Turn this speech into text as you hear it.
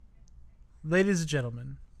Ladies and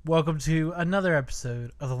gentlemen, welcome to another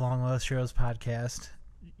episode of the Long Lost Heroes podcast.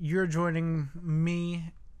 You're joining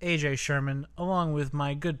me, AJ Sherman, along with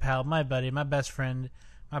my good pal, my buddy, my best friend,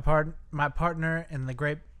 my partner in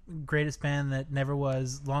the greatest band that never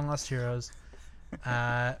was, Long Lost Heroes,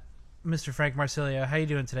 Mr. Frank Marsilio. How you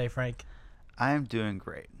doing today, Frank? I am doing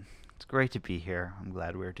great. It's great to be here. I'm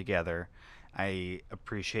glad we're together. I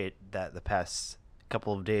appreciate that the past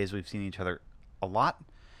couple of days we've seen each other a lot.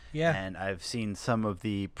 Yeah. And I've seen some of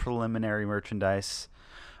the preliminary merchandise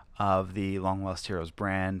of the Long Lost Heroes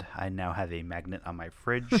brand. I now have a magnet on my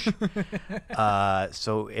fridge.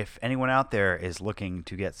 So if anyone out there is looking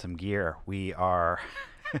to get some gear, we are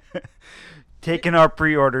taking our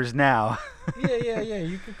pre-orders now. Yeah.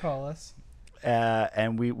 You could call us.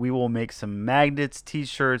 And we will make some magnets,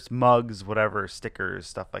 t-shirts, mugs, whatever, stickers,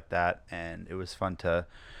 stuff like that. And it was fun to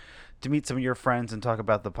meet some of your friends and talk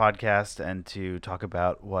about the podcast and to talk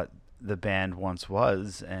about what the band once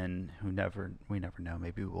was, and we never know,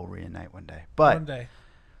 maybe we'll reunite one day. But One day.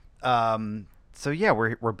 So yeah,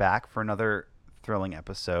 we're back for another thrilling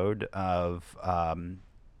episode of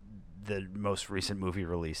the most recent movie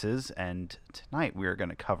releases, and tonight we are going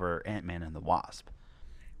to cover Ant-Man and the Wasp.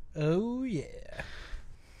 Oh yeah.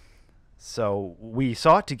 So we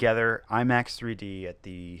saw it together, IMAX 3D at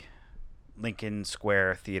the Lincoln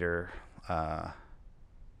Square Theater,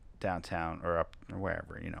 downtown or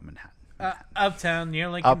wherever, Manhattan. Uptown, near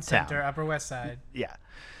Lincoln Uptown. Center, Upper West Side. Yeah.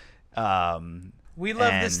 We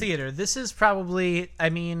love this theater. This is probably, I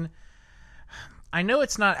know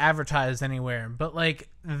it's not advertised anywhere, but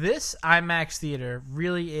this IMAX theater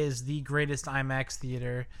really is the greatest IMAX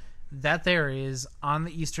theater that there is on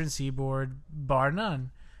the Eastern Seaboard, bar none.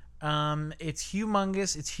 It's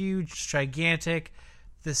humongous. It's huge. It's gigantic.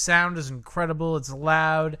 The sound is incredible. It's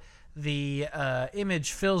loud. The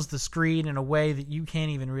image fills the screen in a way that you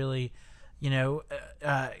can't even really,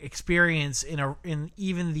 experience in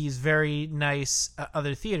even these very nice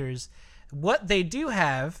other theaters. What they do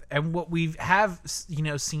have, and what we have,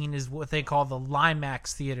 seen, is what they call the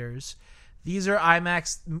Limax theaters. These are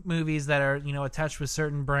IMAX movies that are, attached with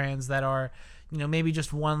certain brands that are, maybe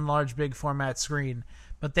just one large big format screen,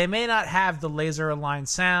 but they may not have the laser aligned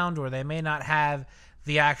sound, or they may not have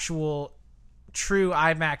the actual true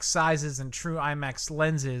IMAX sizes and true IMAX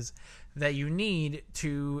lenses that you need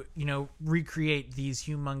to, recreate these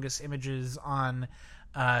humongous images on,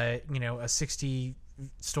 a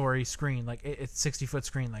 60-story screen. It's 60-foot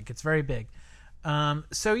screen. It's very big.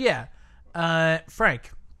 So yeah, Frank,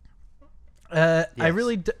 yes. I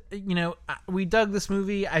really, we dug this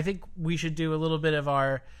movie. I think we should do a little bit of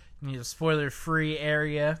our, spoiler-free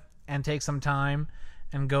area and take some time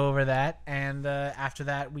and go over that, and after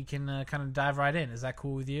that we can kind of dive right in. Is that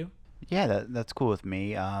cool with you? Yeah, that's cool with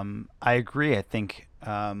me. I agree. I think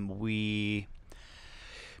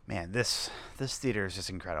this theater is just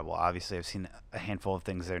incredible. Obviously, I've seen a handful of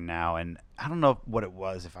things there now, and I don't know what it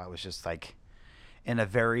was, if I was just in a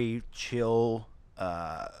very chill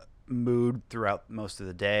mood throughout most of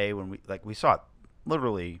the day when we saw it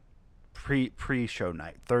literally pre-show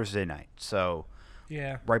night, Thursday night. So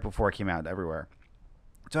yeah, right before it came out everywhere.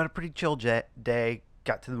 So I had a pretty chill day,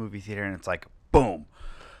 got to the movie theater, and it's boom.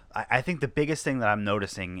 I think the biggest thing that I'm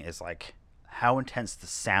noticing is how intense the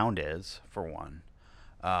sound is, for one,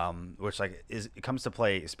 which it comes to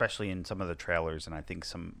play especially in some of the trailers, and I think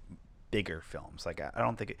some bigger films. I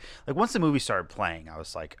don't think once the movie started playing, I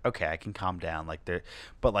was okay, I can calm down.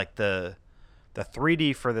 But the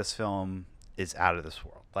 3D for this film is out of this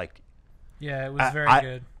world. Yeah, it was very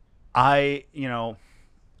good.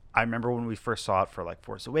 I remember when we first saw it for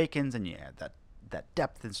Force Awakens, and that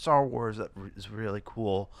depth in Star Wars that is really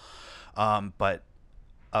cool. But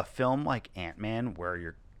a film like Ant-Man, where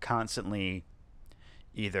you're constantly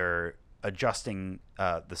either adjusting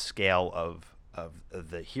the scale of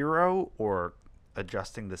the hero or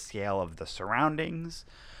adjusting the scale of the surroundings,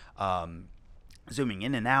 zooming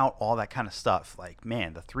in and out, all that kind of stuff.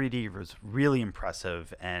 Man, the 3D was really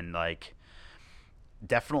impressive, and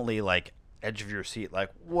definitely edge of your seat,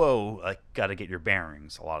 whoa, gotta get your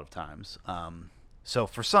bearings a lot of times. So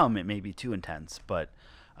for some it may be too intense, but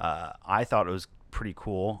I thought it was pretty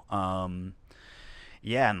cool.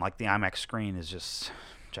 Yeah, and the IMAX screen is just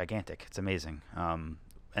gigantic. It's amazing. And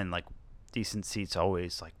decent seats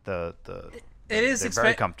always. It is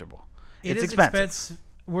very comfortable. It's expensive.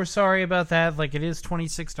 We're sorry about that. It is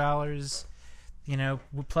 $26,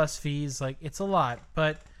 plus fees. It's a lot,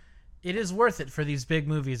 but it is worth it for these big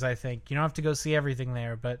movies, I think. You don't have to go see everything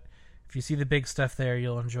there, but if you see the big stuff there,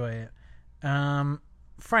 you'll enjoy it.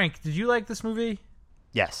 Frank, did you like this movie?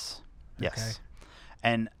 Yes. Okay.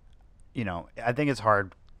 And, I think it's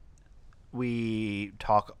hard we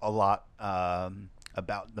talk a lot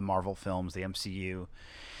about the Marvel films, the MCU,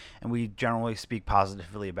 and we generally speak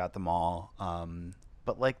positively about them all.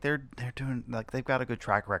 But like they're doing, like, they've got a good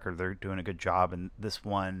track record. They're doing a good job, and this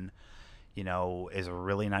one, is a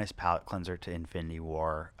really nice palate cleanser to Infinity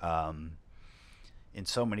War, in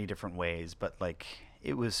so many different ways. But like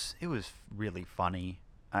it was really funny.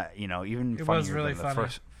 Even It was funnier really than the funny.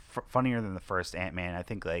 funnier than the first Ant-Man. I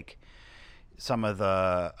think like some of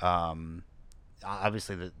the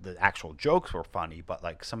obviously the actual jokes were funny, but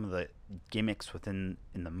like some of the gimmicks within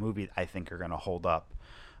in the movie I think are going to hold up.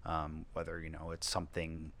 Whether it's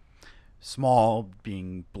something small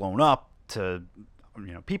being blown up to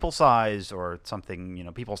people size, or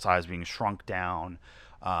something people size being shrunk down.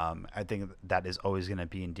 I think that is always going to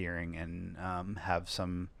be endearing and have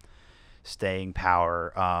some staying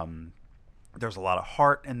power. There's a lot of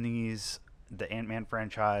heart in the Ant-Man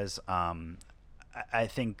franchise. I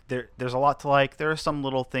think there's a lot to like. There are some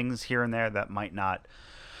little things here and there that might not,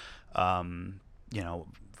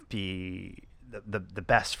 be the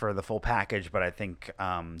best for the full package. But I think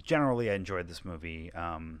generally I enjoyed this movie.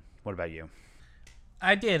 What about you?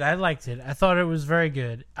 I did. I liked it. I thought it was very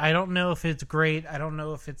good. I don't know if it's great. I don't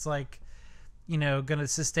know if it's like, gonna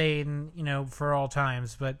sustain, for all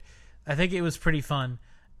times. But I think it was pretty fun.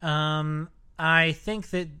 I think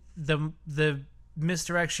that the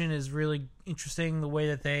misdirection is really interesting. The way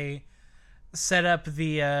that they set up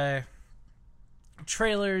the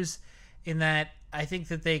trailers, in that I think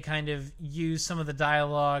that they kind of use some of the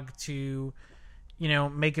dialogue to,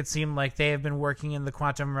 make it seem like they have been working in the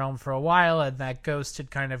quantum realm for a while, and that Ghost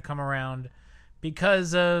had kind of come around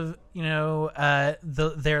because of,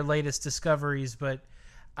 their latest discoveries. But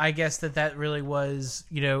I guess that really was,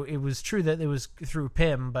 it was true that it was through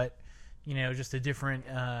Pym, but, just a different,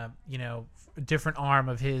 different arm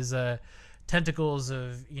of his tentacles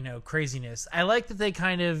of, craziness. I like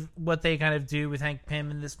that what they kind of do with Hank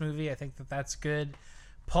Pym in this movie. I think that that's good.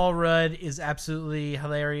 Paul Rudd is absolutely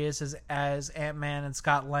hilarious as Ant-Man and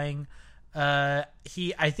Scott Lang. I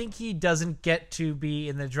think he doesn't get to be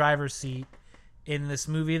in the driver's seat in this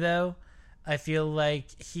movie, though. I feel like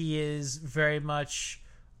he is very much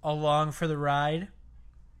along for the ride.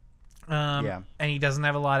 And he doesn't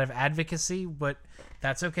have a lot of advocacy, but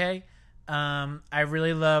that's okay. I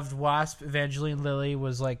really loved Wasp. Evangeline Lilly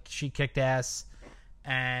was like, she kicked ass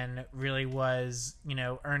and really was,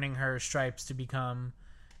 earning her stripes to become,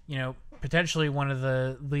 potentially one of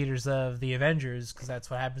the leaders of the Avengers, because that's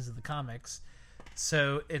what happens in the comics.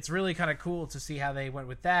 So it's really kind of cool to see how they went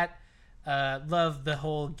with that. Love the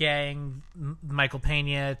whole gang, Michael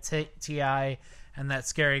Pena, T.I., and that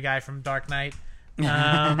scary guy from Dark Knight.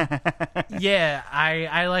 Yeah,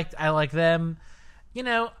 I like them.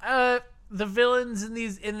 The villains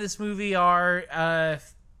in this movie are I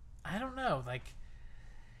don't know, like,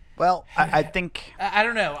 Well, I think I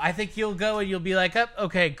don't know. I think you'll go and you'll be like, oh,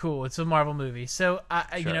 okay, cool. It's a Marvel movie. So,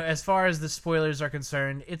 Sure. As far as the spoilers are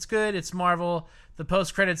concerned, it's good. It's Marvel. The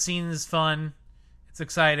post-credit scene is fun. It's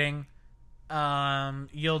exciting.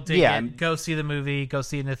 You'll dig it. Go see the movie. Go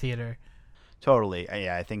see it in the theater. totally.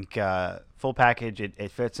 Yeah, I think full package.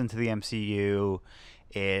 It fits into the MCU.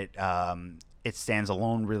 It stands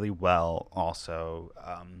alone really well. Also,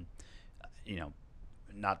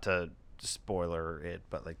 not to spoiler it,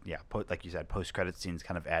 but like, yeah, like you said, post credit scenes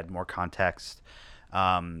kind of add more context.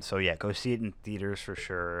 So yeah, go see it in theaters for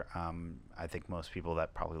sure. I think most people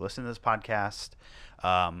that probably listen to this podcast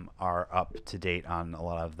are up to date on a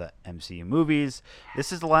lot of the MCU movies.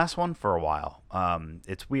 This is the last one for a while.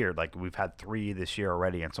 It's weird. Like, we've had 3 this year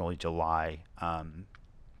already, and it's only July. And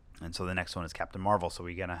so the next one is Captain Marvel. So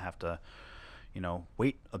we're gonna have to,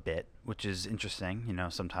 wait a bit, which is interesting.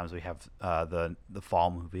 Sometimes we have the fall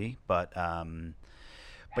movie, but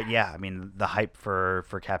yeah, I mean, the hype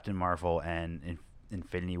for Captain Marvel and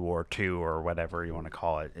Infinity War 2, or whatever you want to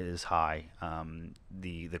call it, is high.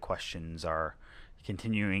 The questions are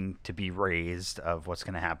continuing to be raised of what's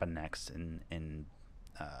going to happen next in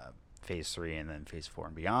Phase 3 and then Phase 4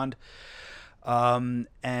 and beyond.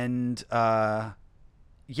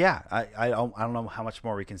 Yeah, I don't know how much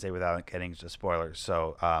more we can say without getting to spoilers.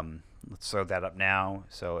 So let's throw that up now.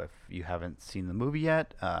 So if you haven't seen the movie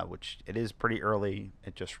yet, which it is pretty early,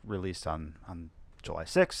 it just released on July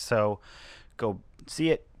 6th. So go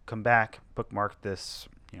see it, come back, bookmark this,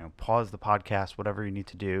 pause the podcast, whatever you need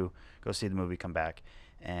to do. Go see the movie, come back,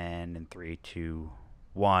 and in 3, 2,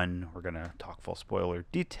 1, we're gonna talk full spoiler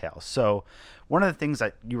details. So one of the things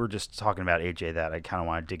that you were just talking about, AJ, that I kind of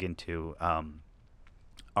want to dig into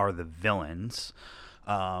are the villains,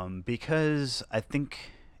 because I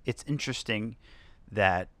think it's interesting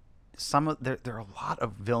that there are a lot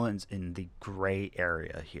of villains in the gray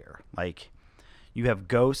area here. Like, you have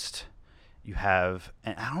Ghost, you have,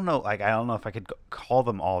 and I don't know if I could call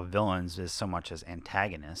them all villains as so much as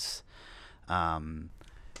antagonists. You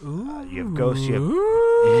have Ghost,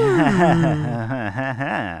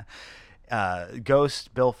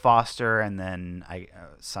 Ghost, Bill Foster, and then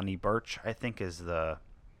Sonny Birch, I think, is the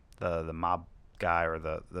mob guy, or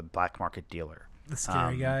the black market dealer. The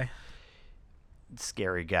scary guy.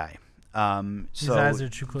 Scary guy. His eyes are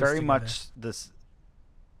too close very together. much this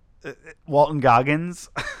Walton Goggins.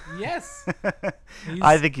 Yes.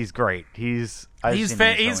 I think he's great. He's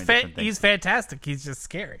fantastic. He's just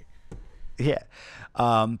scary. Yeah.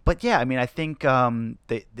 But yeah, I mean, I think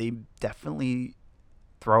they definitely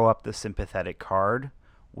throw up the sympathetic card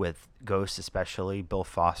with Ghost, especially Bill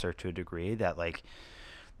Foster, to a degree, that like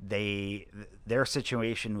their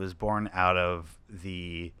situation was born out of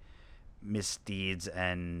the misdeeds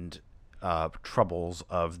and troubles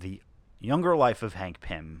of the younger life of Hank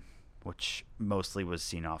Pym, which mostly was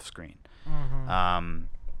seen off screen. Mm-hmm.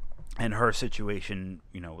 And her situation,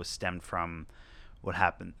 was stemmed from what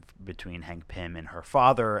happened between Hank Pym and her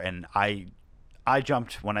father. And I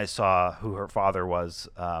jumped when I saw who her father was,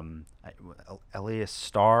 Elias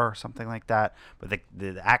Starr or something like that. But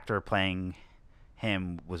the actor playing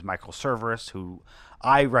him was Michael Cerveris, who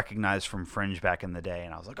I recognized from Fringe back in the day,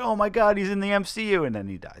 and I was like, "Oh my God, he's in the MCU!" And then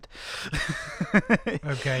he died.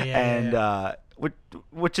 Okay, yeah, and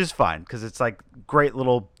which is fine, because it's like great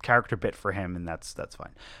little character bit for him, and that's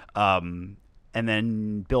fine. And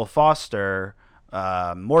then Bill Foster,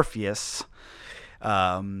 Morpheus.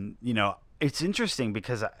 It's interesting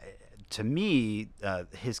because to me,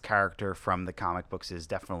 his character from the comic books is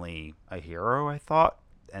definitely a hero, I thought.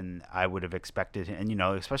 And I would have expected, and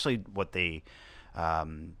especially what they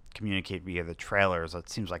communicate via the trailers, it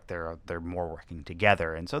seems like they're more working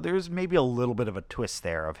together, and so there's maybe a little bit of a twist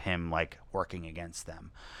there of him like working against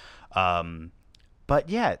them. But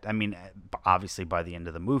yeah, I mean, obviously by the end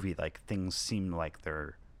of the movie, like things seem like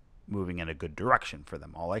they're moving in a good direction for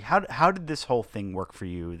them all. Like, how did this whole thing work for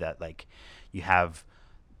you? That like you have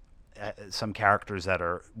some characters that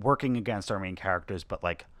are working against our main characters, but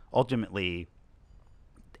like ultimately,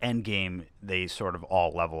 Endgame, they sort of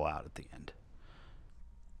all level out at the end.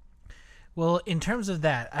 Well, in terms of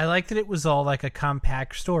that, I like that it was all like a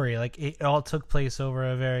compact story. Like, it all took place over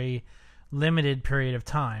a very limited period of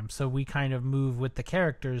time. So we kind of move with the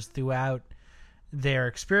characters throughout their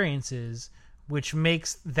experiences, which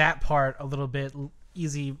makes that part a little bit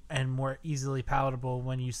easy and more easily palatable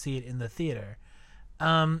when you see it in the theater.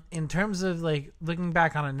 In terms of like looking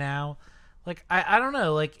back on it now, like, I don't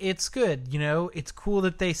know, like, it's good, it's cool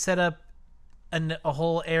that they set up a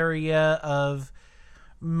whole area of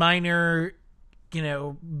minor,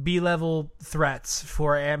 B-level threats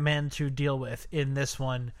for Ant-Man to deal with in this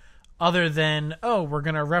one, other than, we're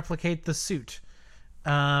going to replicate the suit.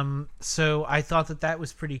 So I thought that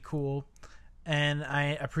was pretty cool, and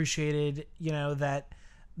I appreciated, that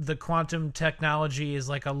the quantum technology is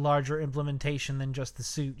like a larger implementation than just the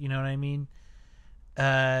suit, you know what I mean?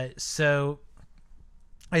 So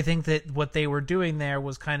I think that what they were doing there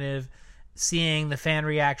was kind of seeing the fan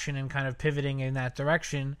reaction and kind of pivoting in that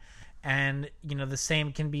direction. And, the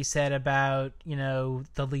same can be said about,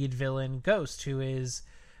 the lead villain Ghost, who is,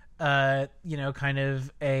 kind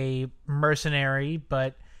of a mercenary,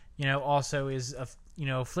 but, also is,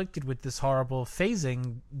 afflicted with this horrible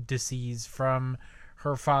phasing disease from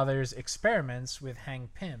her father's experiments with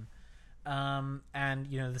Hank Pym. And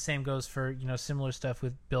the same goes for similar stuff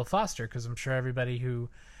with Bill Foster, because I'm sure everybody who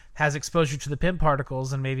has exposure to the Pym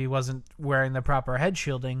particles and maybe wasn't wearing the proper head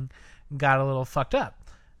shielding got a little fucked up.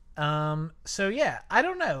 So yeah, I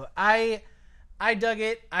don't know. I dug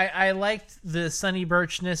it. I liked the Sonny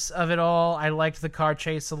Birchness of it all. I liked the car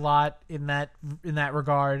chase a lot in that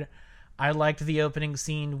regard. I liked the opening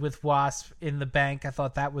scene with Wasp in the bank. I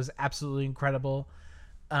thought that was absolutely incredible.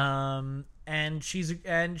 And she's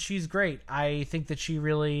great. I think that she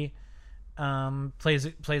really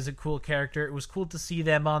plays a cool character. It was cool to see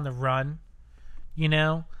them on the run,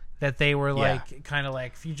 that they were like kind of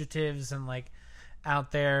like fugitives and like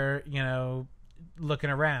out there, looking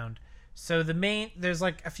around. So there's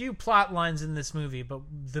like a few plot lines in this movie, but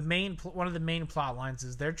one of the main plot lines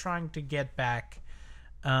is they're trying to get back,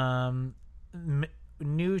 new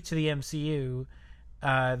to the MCU,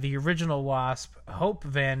 the original Wasp, Janet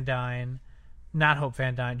Van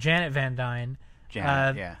Dyne,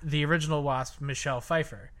 the original Wasp, Michelle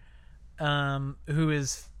Pfeiffer, who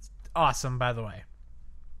is awesome, by the way.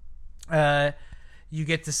 You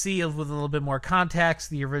get to see with a little bit more context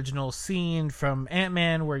the original scene from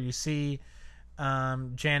Ant-Man where you see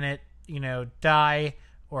Janet, die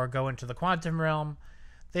or go into the quantum realm.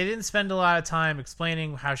 They didn't spend a lot of time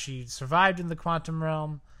explaining how she survived in the quantum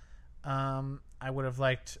realm. I would have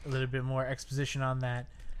liked a little bit more exposition on that.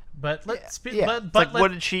 But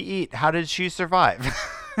what did she eat? How did she survive?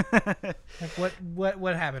 like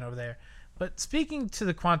what happened over there? But speaking to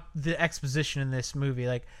the exposition in this movie,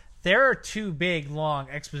 like there are two big long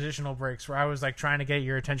expositional breaks where I was like trying to get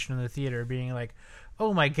your attention in the theater, being like,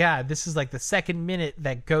 "Oh my god, this is like the second minute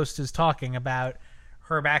that Ghost is talking about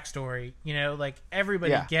her backstory." Like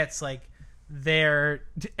everybody gets like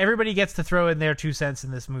everybody gets to throw in their 2 cents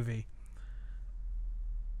in this movie.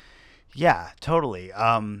 Yeah, totally.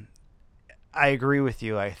 I agree with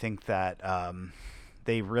you. I think that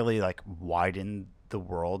they really like widened the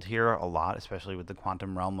world here a lot, especially with the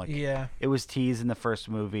quantum realm. Like, it was teased in the first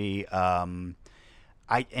movie. I mean,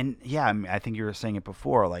 I think you were saying it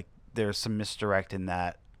before. Like, there's some misdirect in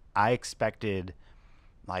that. I expected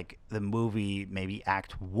like the movie, maybe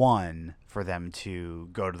Act 1, for them to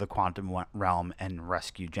go to the quantum realm and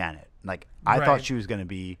rescue Janet. Like, I thought she was going to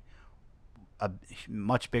be a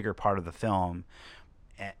much bigger part of the film,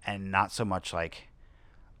 and not so much like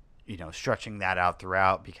stretching that out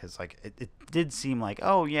throughout, because like it did seem like,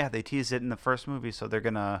 oh yeah, they teased it in the first movie, so they're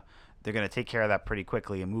gonna take care of that pretty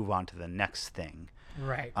quickly and move on to the next thing,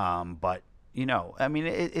 right? But I mean,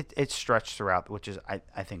 it stretched throughout, which is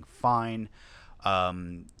I think fine.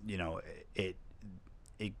 It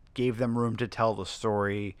gave them room to tell the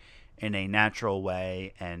story in a natural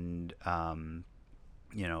way, and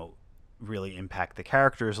really impact the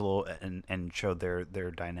characters a little, and show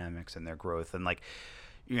their dynamics and their growth. And like,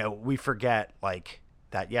 we forget like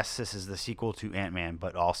that, yes, this is the sequel to Ant-Man,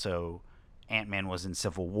 but also Ant-Man was in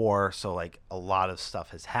Civil War, so like a lot of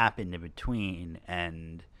stuff has happened in between.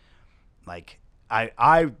 And like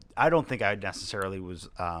I don't think I necessarily was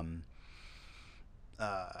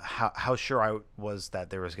how sure I was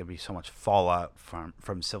that there was going to be so much fallout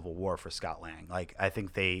from Civil War for Scott Lang. Like, I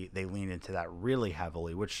think they leaned into that really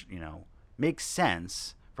heavily, which makes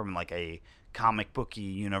sense from like a comic booky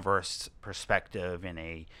universe perspective and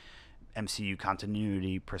a MCU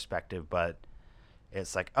continuity perspective. But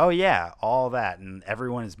it's like, oh yeah, all that, and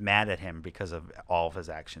everyone is mad at him because of all of his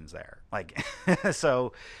actions there. Like,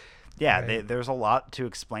 so yeah, right. There's a lot to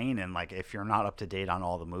explain, and like if you're not up to date on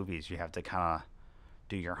all the movies, you have to kind of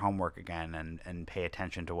do your homework again and pay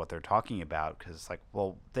attention to what they're talking about, because it's like,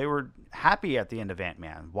 well, they were happy at the end of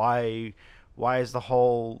Ant-Man. Why is the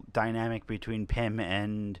whole dynamic between Pym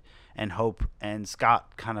and Hope and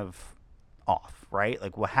Scott kind of off, right?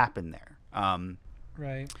 Like, what happened there?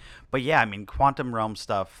 Right. But yeah, I mean, quantum realm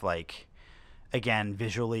stuff, like, again,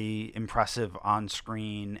 visually impressive on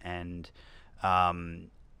screen, and the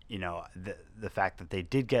fact that they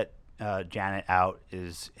did get Janet out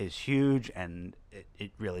is huge, and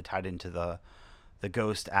it really tied into the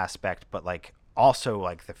Ghost aspect, but like also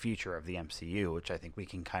like the future of the MCU, which I think we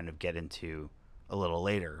can kind of get into a little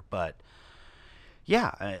later. But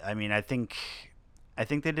yeah, I mean, I think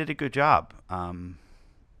they did a good job. In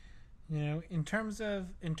terms of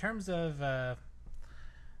the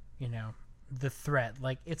threat,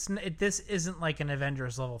 like this isn't like an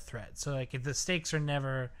Avengers level threat. So like if the stakes are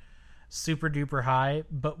never super duper high,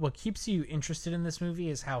 but what keeps you interested in this movie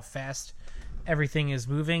is how fast everything is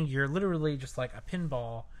moving. You're literally just like a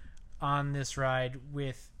pinball on this ride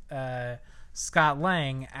with Scott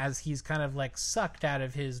Lang, as he's kind of like sucked out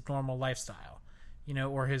of his normal lifestyle,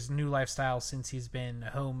 or his new lifestyle since he's been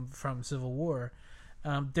home from Civil War.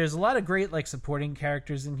 There's a lot of great like supporting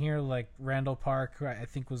characters in here, like Randall Park, who I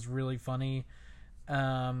think was really funny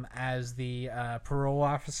as the parole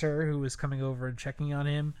officer who was coming over and checking on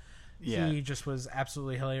him. Yeah. He just was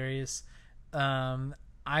absolutely hilarious.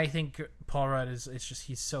 I think Paul Rudd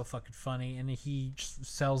he's so fucking funny, and he just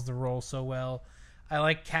sells the role so well. I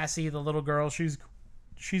like Cassie, the little girl. She's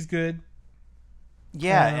good.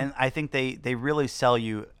 Yeah, and I think they really sell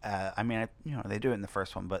you. I mean, they do it in the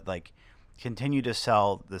first one, but like continue to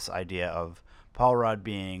sell this idea of Paul Rudd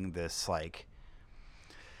being this like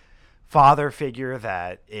father figure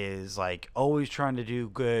that is like always trying to do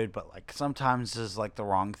good, but like sometimes is like the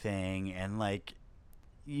wrong thing, and like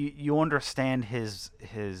you understand his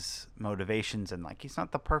motivations, and like he's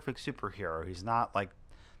not the perfect superhero, he's not like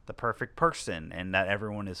the perfect person, and that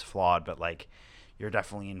everyone is flawed, but like you're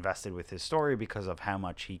definitely invested with his story because of how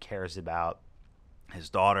much he cares about his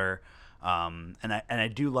daughter. And I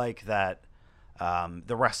do like that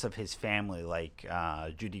the rest of his family, like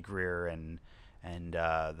Judy Greer and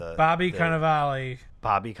the Bobby Cannavale,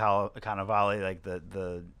 like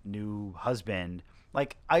the new husband.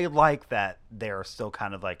 Like, I like that they're still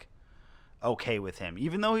kind of like okay with him,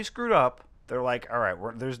 even though he screwed up. They're like, all right,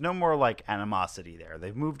 there's no more like animosity there.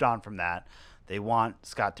 They've moved on from that. They want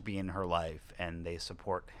Scott to be in her life, and they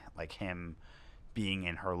support like him being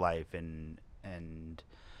in her life, and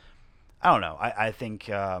I don't know. I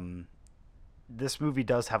think this movie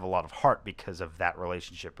does have a lot of heart because of that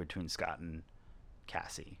relationship between Scott and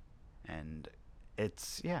Cassie, and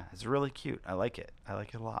it's really cute. I like it. I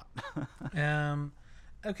like it a lot.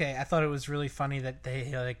 Okay, I thought it was really funny that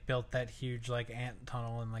they like built that huge like ant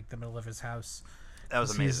tunnel in like the middle of his house. That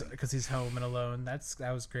was amazing because he's home and alone. That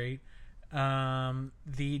was great.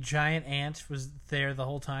 The giant ant was there the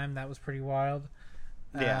whole time. That was pretty wild.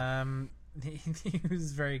 Yeah. He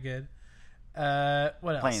was very good. What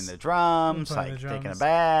else? Playing the drums, taking a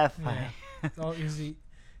bath. Yeah.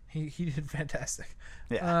 He did fantastic.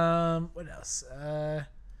 Yeah. What else? I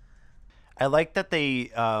like that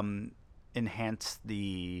they enhanced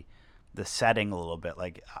the setting a little bit.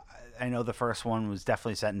 Like, I know the first one was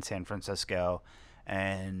definitely set in San Francisco,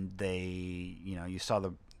 and they, you saw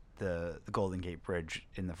the Golden Gate Bridge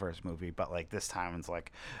in the first movie, but like this time it's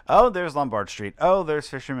like, oh, there's Lombard Street, oh, there's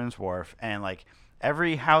Fisherman's Wharf, and like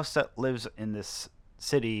every house that lives in this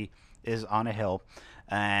city is on a hill,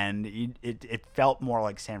 and it felt more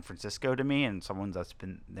like San Francisco to me, and someone that's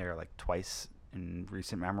been there like twice in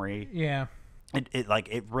recent memory. Yeah.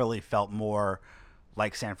 It really felt more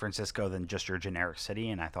like San Francisco than just your generic city,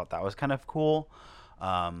 and I thought that was kind of cool.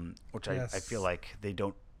 Which yes. I feel like they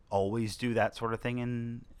don't always do that sort of thing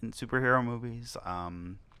in superhero movies.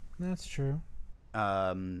 That's true.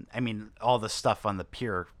 I mean, all the stuff on the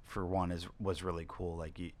pier for one was really cool.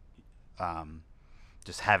 Like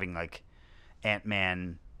just having like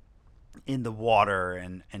Ant-Man in the water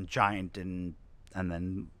and giant and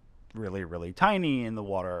then really, really tiny in the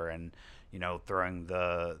water, and throwing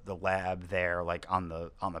the lab there like on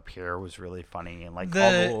the pier was really funny, and like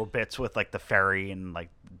all the little bits with like the ferry and like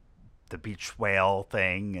the beach whale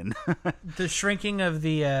thing, and the shrinking of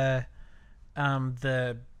the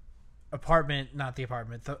apartment, not the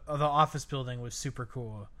apartment, the office building was super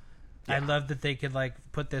cool. Yeah. I loved that they could like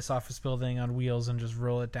put this office building on wheels and just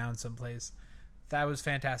roll it down someplace. That was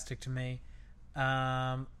fantastic to me.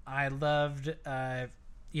 I loved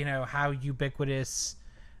how ubiquitous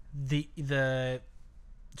the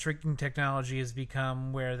shrinking technology has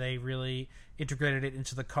become, where they really integrated it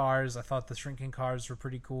into the cars. I thought the shrinking cars were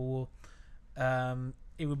pretty cool.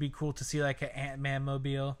 It would be cool to see like an Ant-Man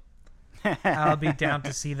mobile. I'll be down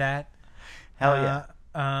to see that. Hell yeah.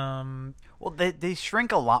 Well, they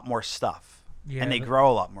shrink a lot more stuff, and they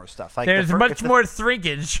grow a lot more stuff. Like there's much more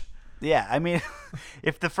shrinkage. Yeah, I mean,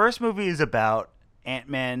 if the first movie is about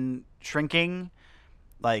Ant-Man shrinking,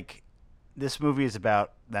 like this movie is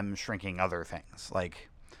about them shrinking other things. Like,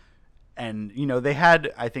 and they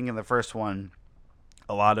had, I think in the first one,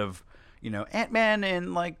 a lot of Ant-Man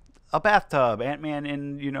in like a bathtub, Ant-Man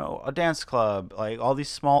in a dance club, like all these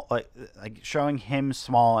small like showing him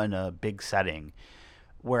small in a big setting,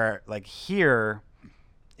 where like here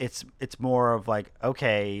it's more of like,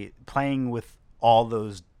 okay, playing with all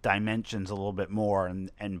those dimensions a little bit more,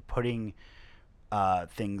 and putting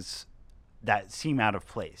things that seem out of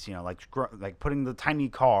place, like putting the tiny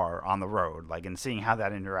car on the road, like, and seeing how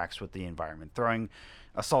that interacts with the environment, throwing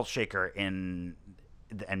a salt shaker in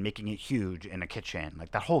and making it huge in a kitchen,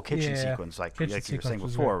 like that whole kitchen sequence, like you were saying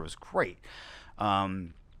before, was great. I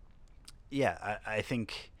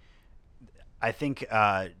think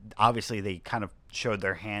obviously they kind of showed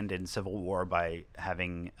their hand in Civil War by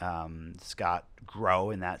having Scott grow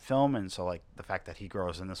in that film, and so like the fact that he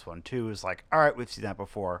grows in this one too is like, all right, we've seen that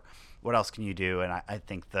before. What else can you do? And I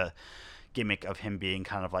think the gimmick of him being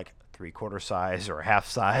kind of like 3/4 size or half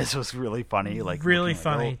size was really funny. Like really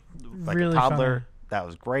funny, like really a toddler. Funny. That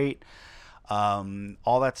was great.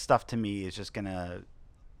 All that stuff to me is just gonna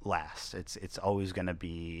last. It's always gonna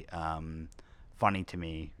be funny to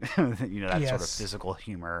me. That sort of physical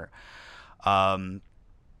humor. And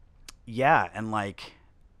like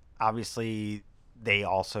obviously they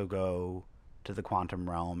also go to the quantum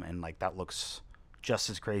realm, and like that looks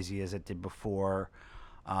just as crazy as it did before.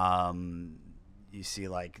 You see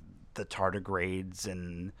like the tardigrades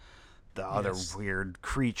and the other weird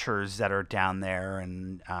creatures that are down there,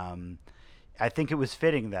 and I think it was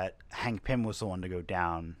fitting that Hank Pym was the one to go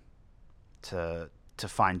down to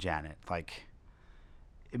find Janet. Like,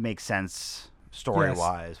 it makes sense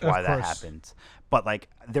story-wise why that happened. But like,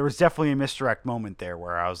 there was definitely a misdirect moment there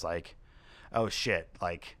where I was like, oh shit,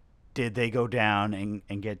 like, did they go down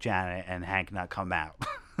and get Janet and Hank not come out?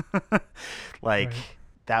 Like,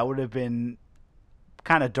 that would have been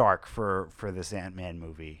kind of dark for this Ant-Man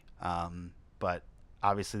movie. But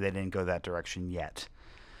obviously they didn't go that direction yet.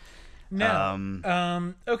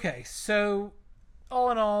 No. Okay, so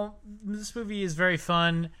all in all, this movie is very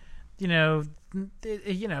fun. You know,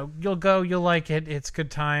 you'll go, you'll like it. It's a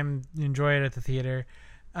good time. You enjoy it at the theater.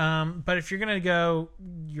 But if you're gonna go,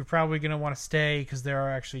 you're probably gonna want to stay because there are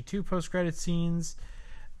actually 2 post-credit scenes.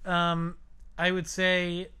 I would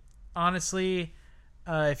say, honestly,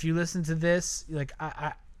 if you listen to this, like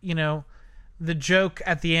the joke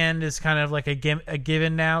at the end is kind of like a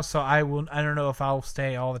given now. So I don't know if I'll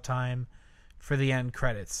stay all the time for the end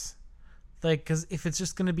credits, like, because if it's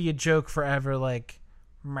just gonna be a joke forever, like,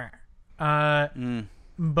 meh.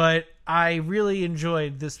 But I really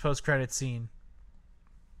enjoyed this post-credit scene.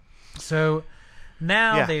 So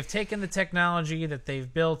now they've taken the technology that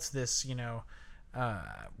they've built, this, the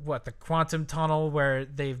quantum tunnel, where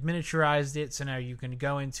they've miniaturized it, so now you can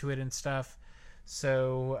go into it and stuff.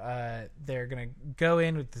 So they're going to go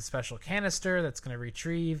in with the special canister that's going to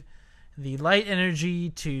retrieve the light energy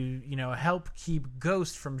to, help keep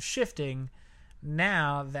Ghost from shifting,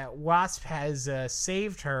 now that Wasp has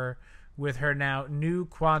saved her with her now new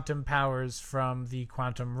quantum powers from the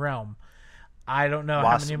quantum realm. I don't know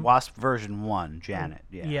how many... Wasp version 1, Janet.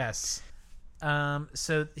 Yeah. Yes.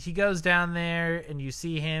 So he goes down there, and you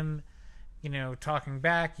see him, talking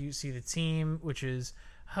back. You see the team, which is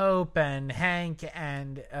Hope and Hank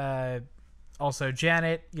and also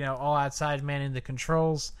Janet, all outside manning the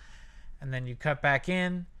controls. And then you cut back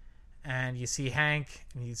in, and you see Hank,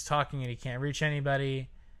 and he's talking, and he can't reach anybody.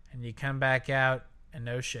 And you come back out, and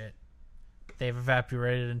no shit, they've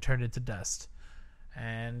evaporated and turned into dust.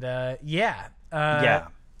 And yeah.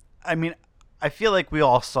 I mean, I feel like we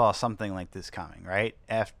all saw something like this coming, right?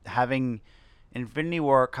 Having Infinity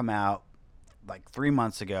War come out like 3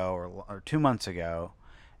 months ago or 2 months ago,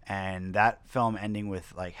 and that film ending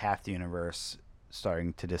with like half the universe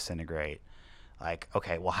starting to disintegrate. Like,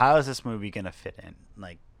 okay, well, how is this movie going to fit in?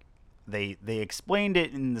 Like, they explained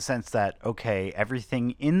it in the sense that, okay,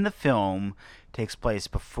 everything in the film takes place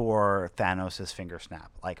before Thanos' finger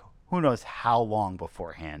snap. Like, who knows how long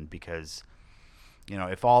beforehand, because,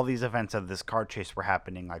 if all these events of this car chase were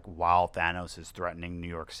happening like while Thanos is threatening New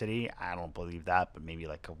York City, I don't believe that, but maybe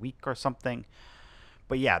like a week or something.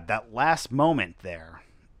 But yeah, that last moment there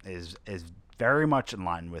is very much in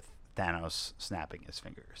line with Thanos snapping his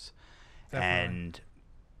fingers. Definitely. And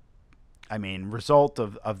I mean, result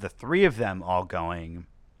of the 3 of them all going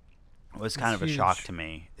was kind of huge. A shock to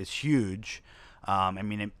me. It's huge. I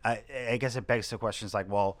mean, I guess it begs the questions like,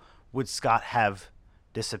 well, would Scott have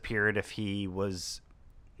disappeared if he was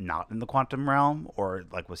not in the quantum realm? Or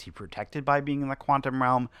like, was he protected by being in the quantum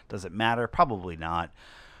realm? Does it matter? Probably not.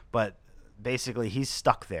 But basically, he's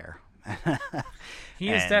stuck there. He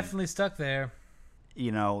is definitely stuck there.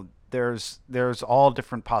 There's all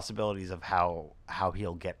different possibilities of how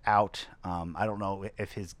he'll get out. I don't know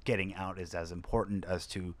if his getting out is as important as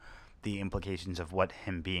to the implications of what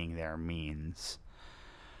him being there means.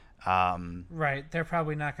 Right. They're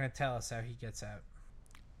probably not going to tell us how he gets out.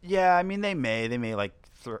 Yeah, I mean, they may like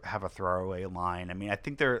have a throwaway line. I mean, I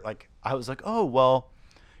think they're like, I was like, oh, well,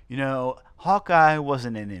 Hawkeye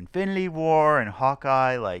wasn't in Infinity War, and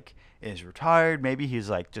Hawkeye like is retired. Maybe he's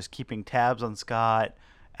like just keeping tabs on Scott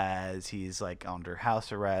as he's like under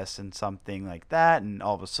house arrest and something like that, and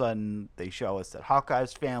all of a sudden they show us that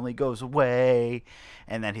Hawkeye's family goes away,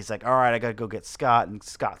 and then he's like, all right, I gotta go get Scott, and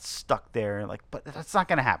Scott's stuck there. Like, but that's not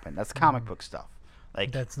gonna happen. That's comic book stuff.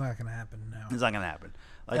 Like, that's not gonna happen. No, it's not gonna happen.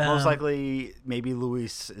 Like, most likely maybe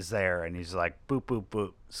Luis is there and he's like, boop boop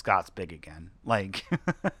boop, Scott's big again. Like,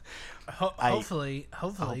 hopefully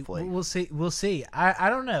we'll see. I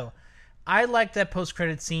don't know. I like that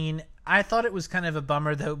post-credit scene. I thought it was kind of a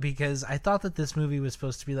bummer, though, because I thought that this movie was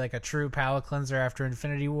supposed to be like a true palate cleanser after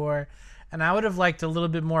Infinity War, and I would have liked a little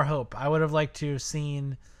bit more hope. I would have liked to have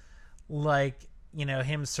seen, like,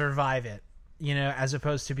 him survive it, as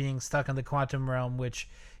opposed to being stuck in the quantum realm, which,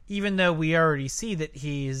 even though we already see that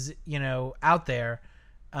he's, out there,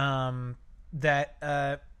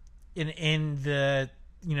 that in the,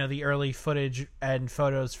 the early footage and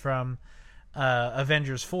photos from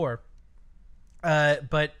Avengers 4,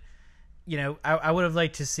 but I would have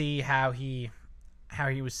liked to see how he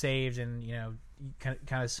was saved, and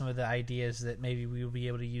kind of some of the ideas that maybe we will be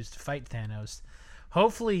able to use to fight Thanos.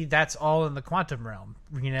 Hopefully, that's all in the quantum realm.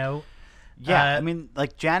 Yeah, I mean,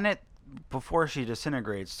 like, Janet, before she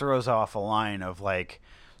disintegrates, throws off a line of like,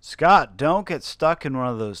 Scott, don't get stuck in one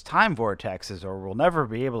of those time vortexes, or we'll never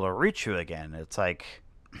be able to reach you again. It's like,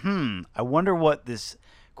 I wonder what this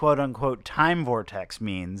quote-unquote time vortex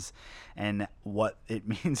means, and what it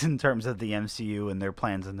means in terms of the MCU and their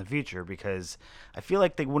plans in the future, because I feel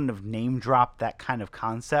like they wouldn't have name-dropped that kind of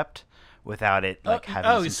concept without it like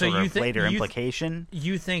having some sort of later you implication.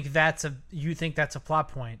 You think that's a plot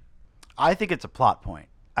point? I think it's a plot point.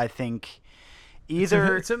 I think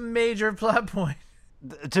either it's a major plot point.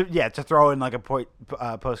 To throw in like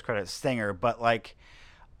a post credit stinger, but like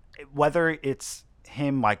whether it's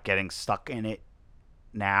him like getting stuck in it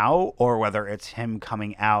now or whether it's him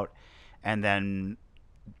coming out and then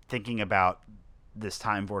thinking about this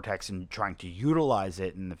time vortex and trying to utilize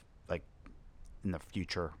it in the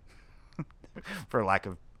future for lack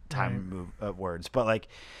of words, but like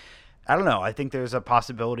I don't know, I think there's a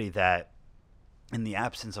possibility that in the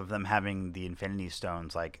absence of them having the Infinity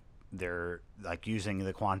Stones, like they're like using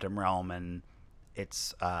the quantum realm and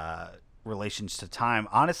its relations to time.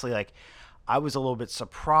 Honestly, like I was a little bit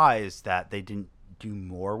surprised that they didn't do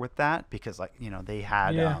more with that because like, you know, they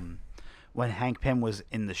had when Hank Pym was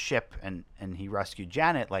in the ship and he rescued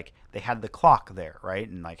Janet, like they had the clock there, right?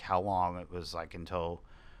 And like how long it was like until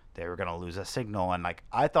they were going to lose a signal. And like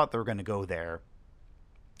I thought they were going to go there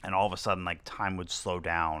and all of a sudden like time would slow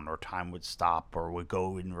down or time would stop or would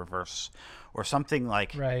go in reverse or something,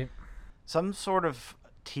 like some sort of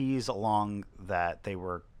tease along that they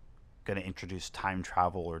were going to introduce time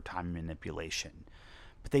travel or time manipulation,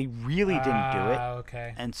 but they really didn't do it.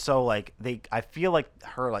 Okay. And so like I feel like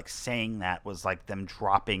her like saying that was like them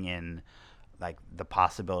dropping in like the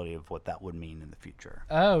possibility of what that would mean in the future.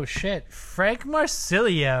 Oh shit, Frank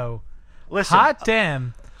Marsilio. Listen, hot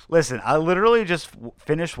damn. Listen, I literally just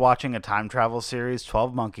finished watching a time travel series,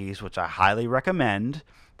 12 Monkeys, which I highly recommend.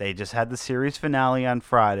 They just had the series finale on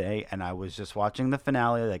Friday, and I was just watching the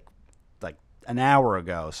finale like an hour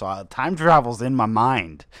ago. So time travel's in my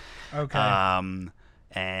mind. Okay.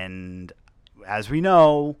 And as we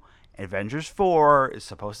know, Avengers 4 is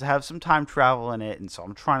supposed to have some time travel in it, and so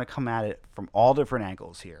I'm trying to come at it from all different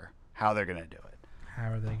angles here, how they're going to do it.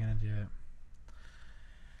 How are they going to do it?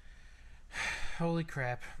 Holy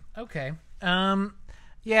crap. Okay.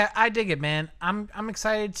 Yeah, I dig it, man. I'm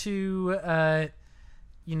excited to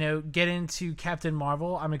get into Captain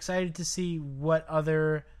Marvel. I'm excited to see what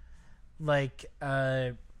other what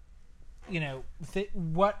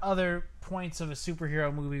other points of a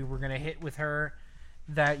superhero movie we're going to hit with her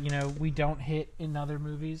that, we don't hit in other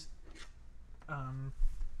movies.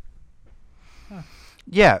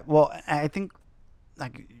 Yeah, well, I think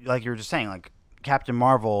like you were just saying, like Captain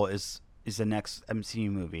Marvel is the next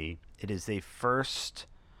MCU movie. It is the first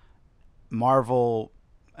Marvel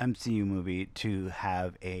MCU movie to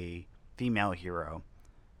have a female hero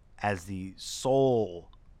as the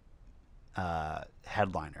sole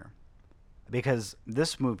headliner. Because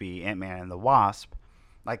this movie, Ant-Man and the Wasp,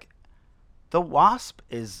 like the Wasp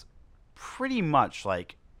is pretty much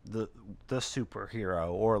like the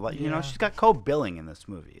superhero, or like she's got co-billing in this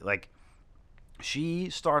movie. Like she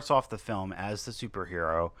starts off the film as the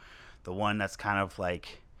superhero, the one that's kind of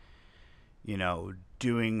like,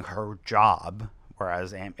 doing her job,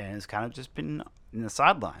 whereas Ant-Man has kind of just been in the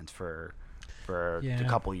sidelines for a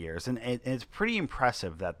couple years. And it's pretty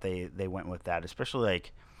impressive that they went with that, especially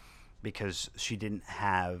like because she didn't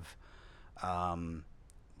have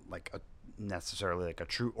necessarily like a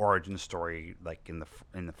true origin story like in the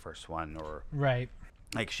first one, or right.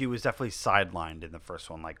 Like she was definitely sidelined in the first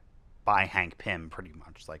one, like by Hank Pym, pretty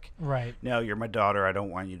much. Like, right. No, you're my daughter. I don't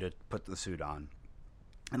want you to put the suit on.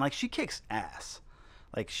 And like she kicks ass.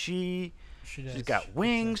 Like she's got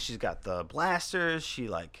wings. She's got the blasters. She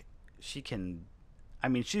can. I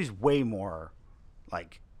mean, she's way more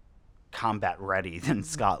like combat ready than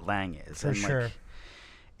Scott Lang is. For sure. Like,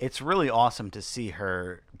 it's really awesome to see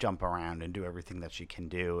her jump around and do everything that she can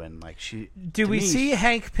do. And like do we see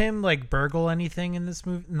Hank Pym like burgle anything in this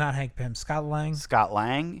movie? Not Hank Pym, Scott Lang. Scott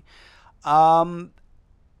Lang.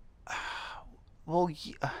 Well,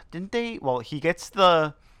 didn't they? Well, he gets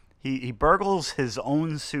he burgles his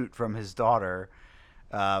own suit from his daughter,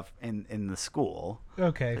 in the school.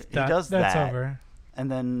 Okay, he does that. That's over.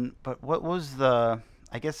 And then, but what was the?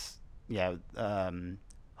 I guess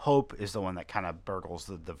Hope is the one that kind of burgles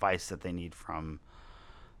the device that they need from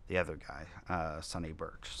the other guy, Sonny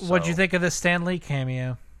Burch. So, what'd you think of the Stan Lee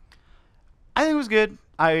cameo? I think it was good.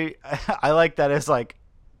 I like that as like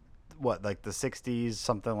like the 60s,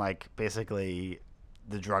 something like basically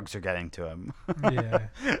the drugs are getting to him. Yeah.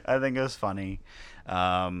 I think it was funny.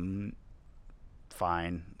 Fine.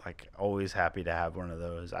 Like always happy to have one of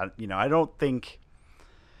those. I don't think,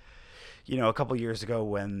 a couple years ago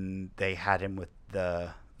when they had him with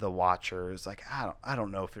the Watchers, like I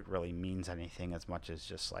don't know if it really means anything as much as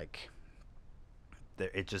just like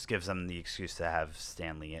it just gives them the excuse to have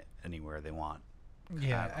Stan Lee anywhere they want.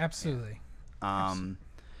 Yeah, absolutely.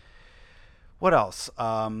 What else?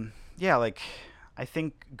 Like I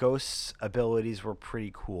think Ghost's abilities were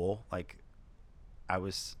pretty cool. Like I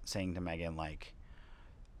was saying to Megan, like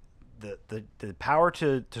the power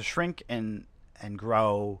to shrink and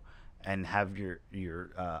grow and have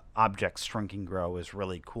your objects shrink and grow is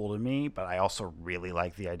really cool to me. But I also really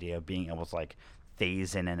like the idea of being able to like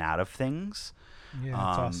phase in and out of things. Yeah,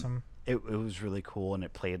 that's awesome. It was really cool, and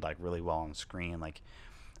it played like really well on screen. Like,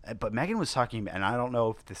 but Megan was talking, and I don't know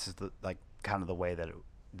if this is the like kind of the way that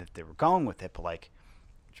they were going with it, but like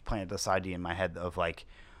she planted this idea in my head of like,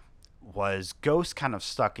 was Ghost kind of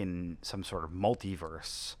stuck in some sort of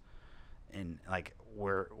multiverse, and like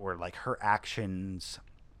where like her actions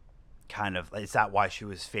kind of, is that why she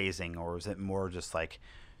was phasing, or was it more just like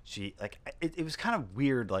she like it was kind of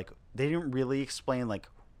weird, like they didn't really explain like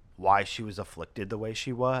why she was afflicted the way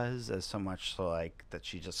she was, as so much so like that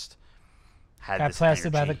she just had Got this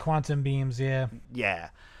blasted by the energy. quantum beams. Yeah. Yeah.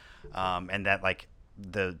 And that like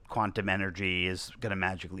the quantum energy is gonna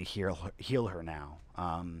magically heal her now.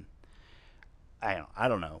 I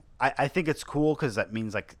don't know. I think it's cool because that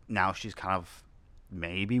means like now she's kind of,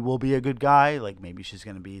 maybe will be a good guy. Like maybe she's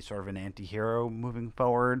gonna be sort of an anti-hero moving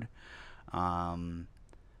forward.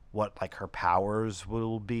 What like her powers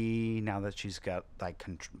will be now that she's got like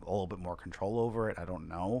a little bit more control over it, I don't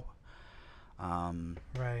know.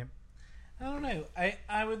 Right. I don't know.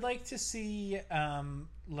 I would like to see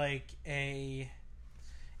like a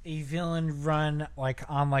villain run like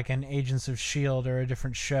on like an Agents of Shield or a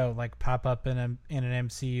different show, like pop up in an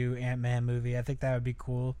MCU Ant-Man movie. I think that would be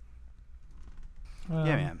cool.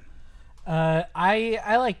 Yeah, man.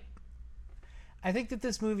 I think that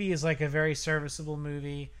this movie is like a very serviceable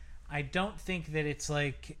movie. I don't think that it's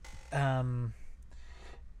like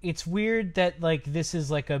it's weird that like this is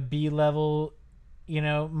like a B level,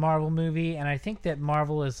 Marvel movie, and I think that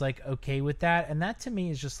Marvel is like okay with that, and that to me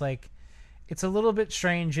is just like, it's a little bit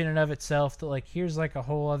strange in and of itself that like here's like a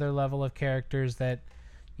whole other level of characters that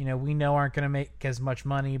we know aren't going to make as much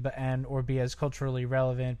money or be as culturally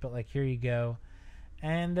relevant, but like here you go.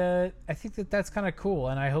 And I think that that's kind of cool,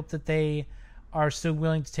 and I hope that they are still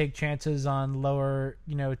willing to take chances on lower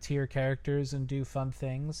tier characters and do fun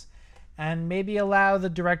things, and maybe allow the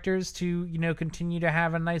directors to continue to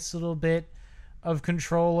have a nice little bit of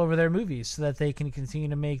control over their movies so that they can continue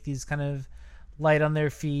to make these kind of light on their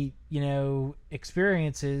feet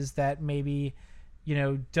experiences that maybe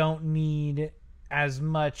don't need as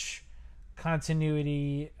much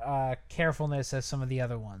continuity carefulness as some of the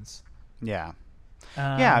other ones. Yeah.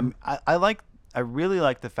 Yeah, I really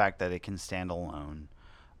like the fact that it can stand alone.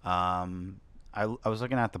 I was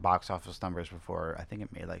looking at the box office numbers before. I think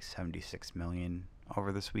it made like 76 million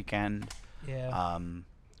over this weekend. Yeah.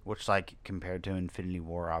 Which like compared to Infinity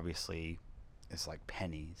War, obviously, is like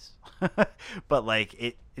pennies. But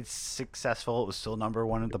like it's successful. It was still number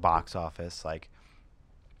one at the box office. Like,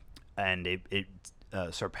 and it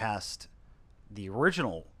surpassed the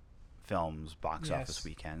original film's box office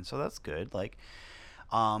weekend. So that's good. Like,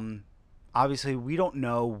 obviously we don't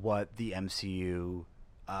know what the MCU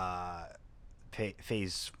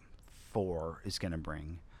phase 4 is going to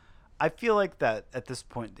bring. I feel like that at this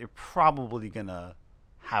point they're probably going to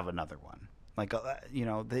have another one. Like,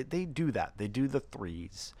 they do that. They do the three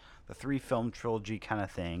film trilogy kind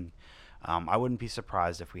of thing. I wouldn't be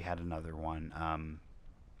surprised if we had another one.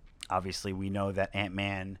 Obviously we know that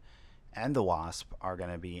Ant-Man and the Wasp are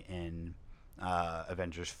going to be in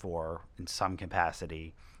Avengers 4 in some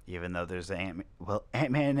capacity, even though there's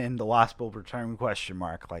Ant-Man and the Wasp will return ?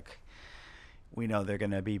 Like, we know they're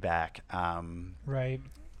going to be back. Right.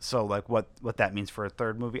 So like what that means for a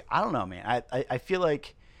third movie, I don't know, man. I feel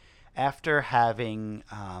like after having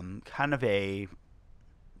kind of a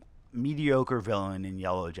mediocre villain in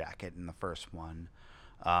Yellow Jacket in the first one,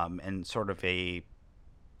 and sort of a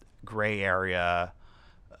gray area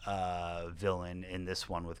villain in this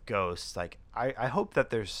one with Ghost, like I hope that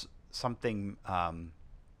there's something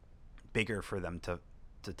bigger for them to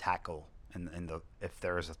tackle in the, if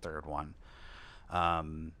there is a third one,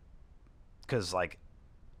 because like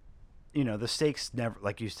the stakes never,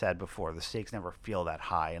 like you said before, the stakes never feel that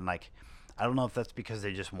high, and like I don't know if that's because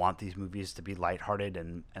they just want these movies to be lighthearted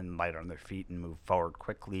and light on their feet and move forward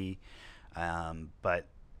quickly, but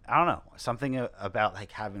I don't know, something about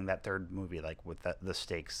like having that third movie, like with the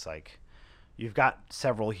stakes, like you've got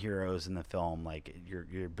several heroes in the film, like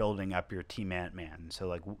you're building up your team Ant-Man, so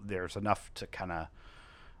like there's enough to kind of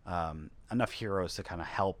enough heroes to kind of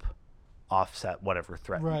help offset whatever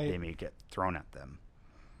threat they may get thrown at them.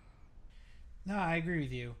 No, I agree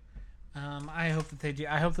with you. I hope that they do.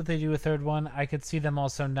 I hope that they do a third one. I could see them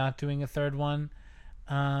also not doing a third one.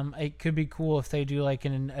 It could be cool if they do like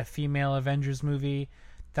a female Avengers movie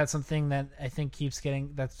That's something that I think keeps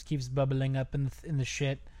bubbling up in the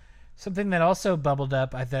shit. Something that also bubbled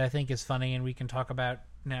up that I think is funny, and we can talk about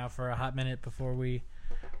now for a hot minute before we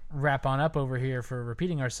wrap on up over here for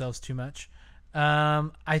repeating ourselves too much.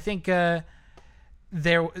 I think so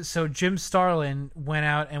Jim Starlin went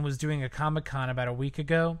out and was doing a Comic-Con about a week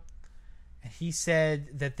ago. He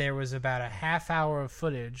said that there was about a half hour of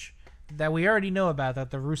footage that we already know about, that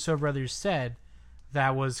the Russo brothers said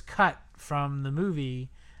that was cut from the movie,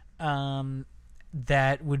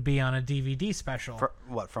 that would be on a DVD special.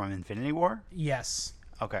 From Infinity War? Yes.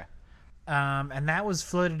 Okay. And that was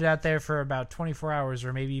floated out there for about 24 hours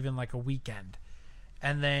or maybe even like a weekend.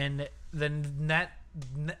 And then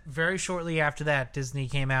very shortly after that, Disney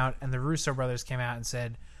came out and the Russo brothers came out and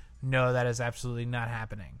said, no, that is absolutely not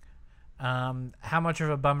happening. How much of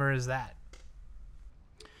a bummer is that?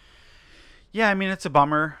 Yeah, I mean, it's a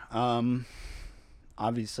bummer.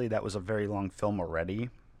 Obviously, that was a very long film already.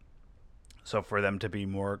 So for them to be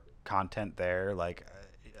more content there, like,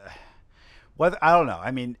 I don't know.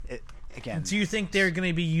 I mean, again. Do you think they're going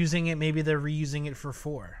to be using it? Maybe they're reusing it for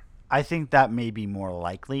 4. I think that may be more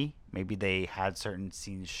likely. Maybe they had certain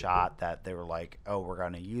scenes shot that they were like, oh, we're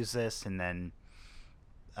going to use this, and then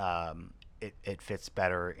it fits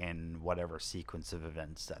better in whatever sequence of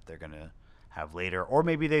events that they're going to have later. Or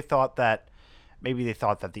maybe they thought that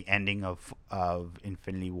the ending of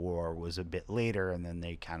Infinity War was a bit later, and then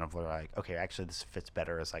they kind of were like, okay, actually this fits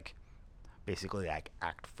better as like basically like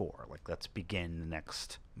Act 4. Like, let's begin the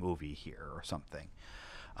next movie here or something.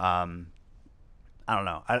 I don't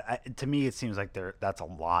know. To me, it seems like that's a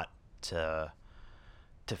lot to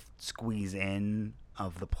squeeze in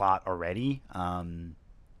of the plot already. And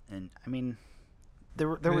I mean, there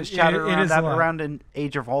was chatter around in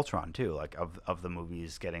Age of Ultron too, like of the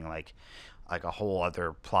movies getting like a whole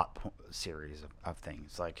other plot series of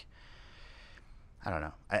things. Like, I don't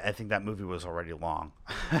know. I think that movie was already long,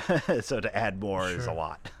 so to add more is a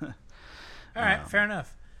lot. All right, fair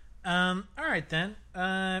enough. All right then.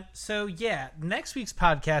 So yeah, next week's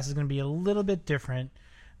podcast is going to be a little bit different.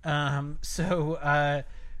 So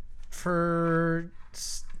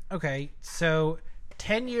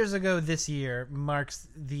 10 years ago this year marks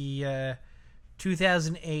the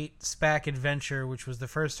 2008 SPAC Adventure, which was the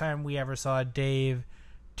first time we ever saw Dave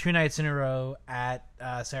 2 nights in a row at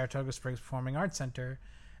Saratoga Springs Performing Arts Center,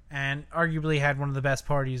 and arguably had one of the best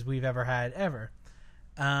parties we've ever had ever.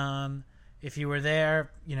 If you were there,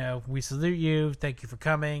 we salute you. Thank you for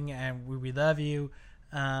coming, and we love you.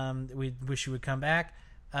 We wish you would come back.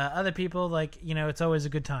 Other people, it's always a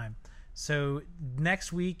good time. So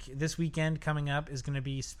this weekend coming up is going to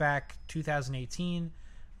be SPAC 2018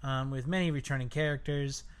 with many returning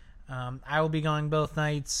characters. I will be going both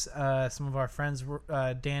nights. Some of our friends,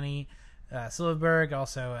 Danny Silverberg,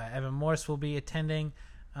 also Evan Morse will be attending,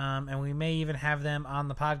 and we may even have them on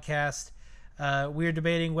the podcast. We're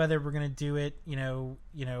debating whether we're going to do it,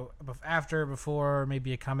 after, before, or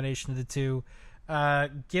maybe a combination of the two.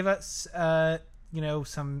 Give us,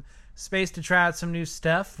 some space to try out some new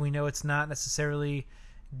stuff. We know it's not necessarily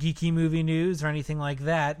geeky movie news or anything like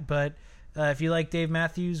that, but if you like Dave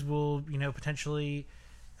Matthews, we'll, potentially,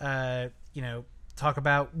 talk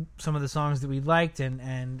about some of the songs that we liked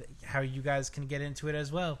and how you guys can get into it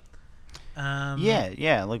as well.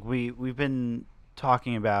 Yeah. Like we've been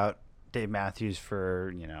talking about Dave Matthews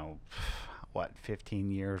for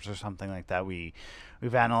 15 years or something like that. We've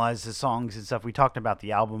analyzed the songs and stuff. We talked about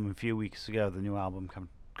the album a few weeks ago, the new album come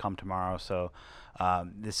tomorrow. So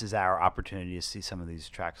this is our opportunity to see some of these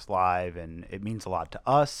tracks live, and it means a lot to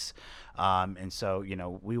us. And so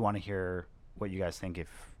we want to hear what you guys think. If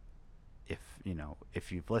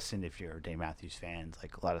you've listened, if you're Dave Matthews fans,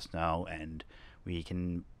 let us know, and we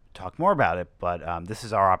can talk more about it. But this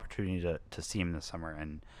is our opportunity to see him this summer,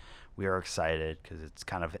 and we are excited because it's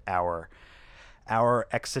kind of our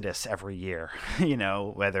exodus every year,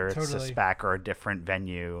 whether it's Totally. a SPAC or a different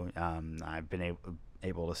venue. I've been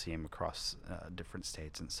able to see him across different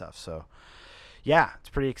states and stuff. So yeah, it's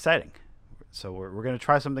pretty exciting. So we're going to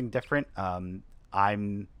try something different. I'm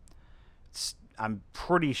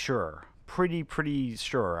pretty sure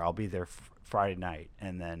I'll be there Friday night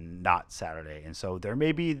and then not Saturday. And so there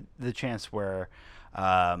may be the chance where,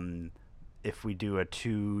 if we do a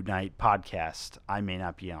 2-night podcast, I may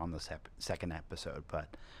not be on the second episode,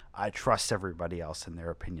 but I trust everybody else and their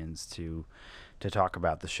opinions to talk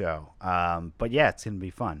about the show. But yeah, it's going to be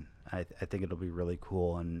fun. I think it'll be really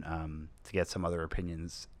cool, and to get some other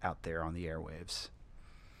opinions out there on the airwaves.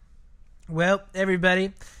 Well,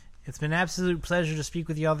 everybody, it's been an absolute pleasure to speak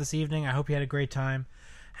with you all this evening. I hope you had a great time.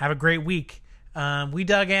 Have a great week. We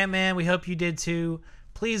dug Ant-Man. We hope you did too.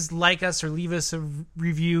 please like us or leave us a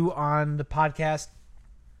review on the podcast.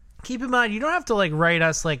 Keep in mind, you don't have to like write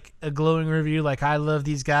us like a glowing review like I love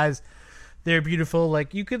these guys, they're beautiful.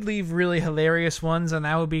 Like, you could leave really hilarious ones and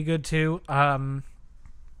that would be good too.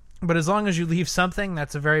 But as long as you leave something,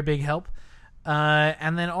 that's a very big help.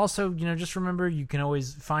 And then also, just remember, you can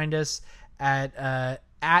always find us at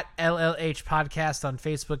LLH Podcast on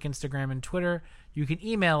Facebook, Instagram, and Twitter. You can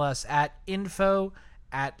email us at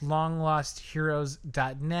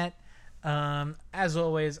info@longlostheroes.net. As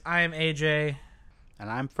always, I am AJ. And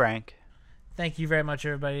I'm Frank. Thank you very much,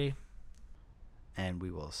 everybody. And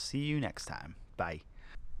we will see you next time. Bye.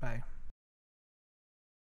 Bye.